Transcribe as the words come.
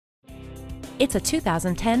It's a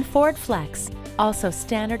 2010 Ford Flex. Also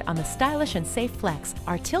standard on the stylish and safe Flex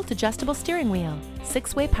are tilt-adjustable steering wheel,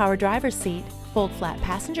 6-way power driver's seat, fold flat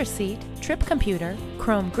passenger seat, trip computer,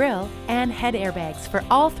 chrome grille, and head airbags for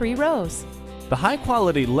all 3 rows. The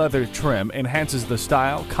high-quality leather trim enhances the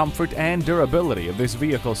style, comfort, and durability of this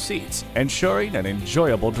vehicle's seats, ensuring an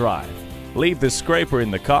enjoyable drive. Leave the scraper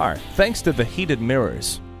in the car thanks to the heated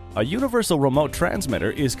mirrors. A universal remote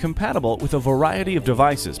transmitter is compatible with a variety of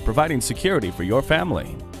devices, providing security for your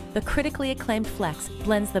family. The critically acclaimed Flex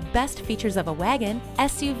blends the best features of a wagon,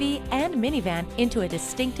 SUV, and minivan into a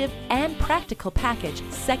distinctive and practical package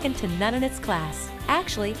second to none in its class.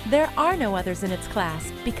 Actually, there are no others in its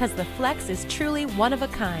class because the Flex is truly one of a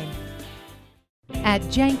kind. At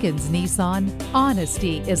Jenkins Nissan,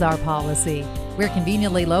 honesty is our policy. We're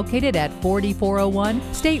conveniently located at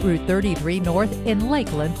 4401 State Route 33 North in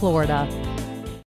Lakeland, Florida.